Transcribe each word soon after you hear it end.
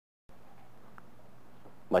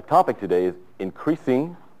My topic today is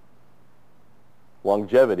increasing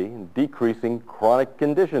longevity and decreasing chronic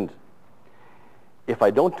conditions. If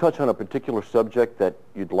I don't touch on a particular subject that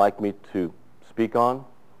you'd like me to speak on,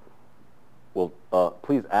 well,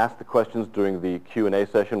 please ask the questions during the Q&A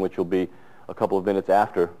session, which will be a couple of minutes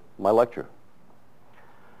after my lecture.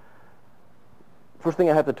 First thing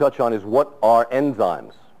I have to touch on is, what are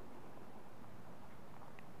enzymes?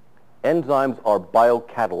 Enzymes are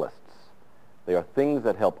biocatalysts. They are things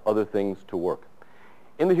that help other things to work.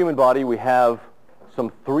 In the human body, we have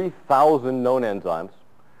some 3,000 known enzymes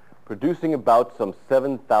producing about some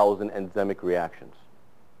 7,000 enzymic reactions.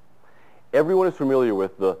 Everyone is familiar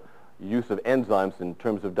with the use of enzymes in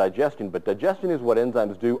terms of digestion, but digestion is what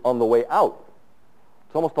enzymes do on the way out.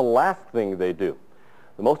 It's almost the last thing they do.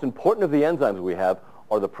 The most important of the enzymes we have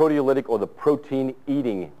are the proteolytic or the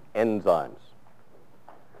protein-eating enzymes.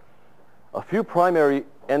 A few primary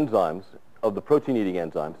enzymes of the protein-eating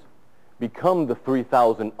enzymes become the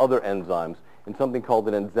 3,000 other enzymes in something called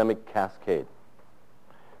an enzymic cascade.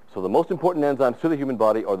 So the most important enzymes to the human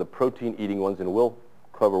body are the protein-eating ones, and we'll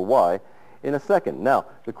cover why in a second. Now,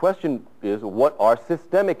 the question is, what are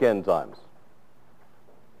systemic enzymes?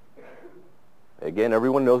 Again,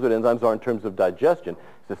 everyone knows what enzymes are in terms of digestion.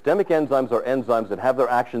 Systemic enzymes are enzymes that have their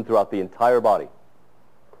action throughout the entire body.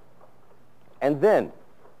 And then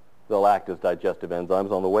they'll act as digestive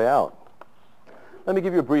enzymes on the way out. Let me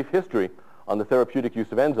give you a brief history on the therapeutic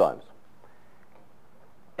use of enzymes.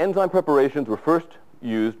 Enzyme preparations were first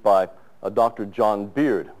used by Dr. John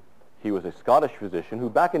Beard. He was a Scottish physician who,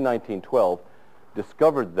 back in 1912,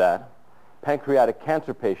 discovered that pancreatic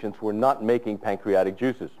cancer patients were not making pancreatic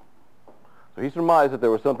juices. So he surmised that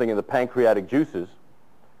there was something in the pancreatic juices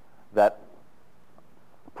that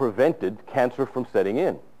prevented cancer from setting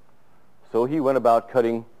in. So he went about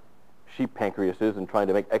cutting sheep pancreases and trying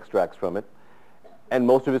to make extracts from it, and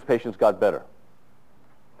most of his patients got better.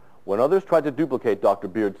 When others tried to duplicate Dr.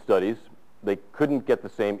 Beard's studies, they couldn't get the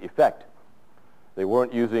same effect. They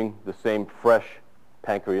weren't using the same fresh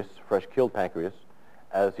pancreas, fresh killed pancreas,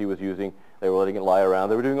 as he was using. They were letting it lie around.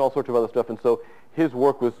 They were doing all sorts of other stuff, and so his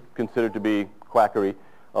work was considered to be quackery,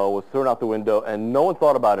 was thrown out the window, and no one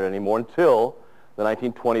thought about it anymore until the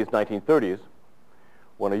 1920s, 1930s,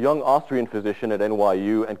 when a young Austrian physician at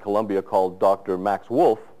NYU and Columbia called Dr. Max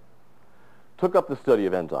Wolf took up the study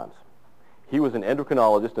of enzymes. He was an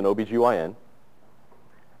endocrinologist, an OBGYN,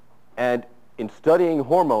 and in studying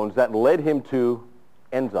hormones, that led him to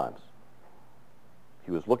enzymes.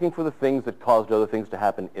 He was looking for the things that caused other things to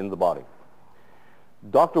happen in the body.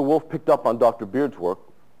 Dr. Wolf picked up on Dr. Beard's work,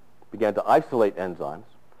 began to isolate enzymes,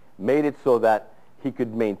 made it so that he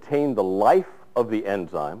could maintain the life of the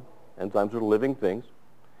enzyme. Enzymes are living things.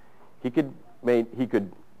 He could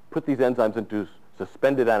put these enzymes into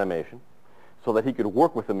suspended animation so that he could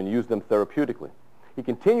work with them and use them therapeutically. He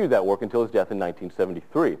continued that work until his death in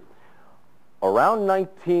 1973. Around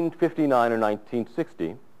 1959 or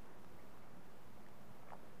 1960,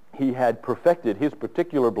 he had perfected his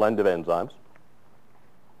particular blend of enzymes,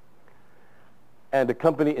 and a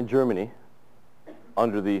company in Germany,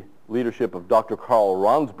 under the leadership of Dr. Karl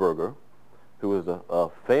Ransberger, who was a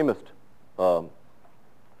famous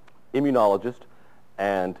immunologist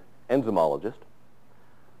and enzymologist,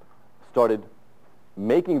 started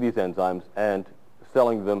making these enzymes and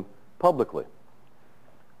selling them publicly.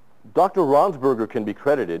 Dr. Ransberger can be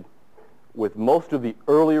credited with most of the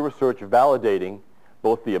early research validating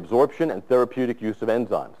both the absorption and therapeutic use of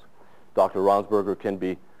enzymes. Dr. Ransberger can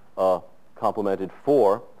be complimented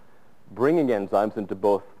for bringing enzymes into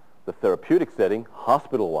both the therapeutic setting,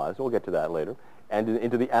 hospital-wise, we'll get to that later, and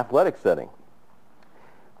into the athletic setting.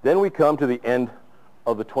 Then we come to the end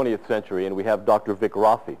of the 20th century, and we have Dr. Vic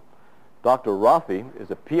Rothey. Dr. Rothey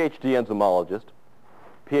is a PhD enzymologist,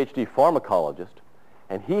 PhD pharmacologist,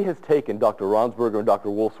 and he has taken Dr. Ransberger and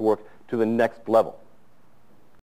Dr. Wolf's work to the next level.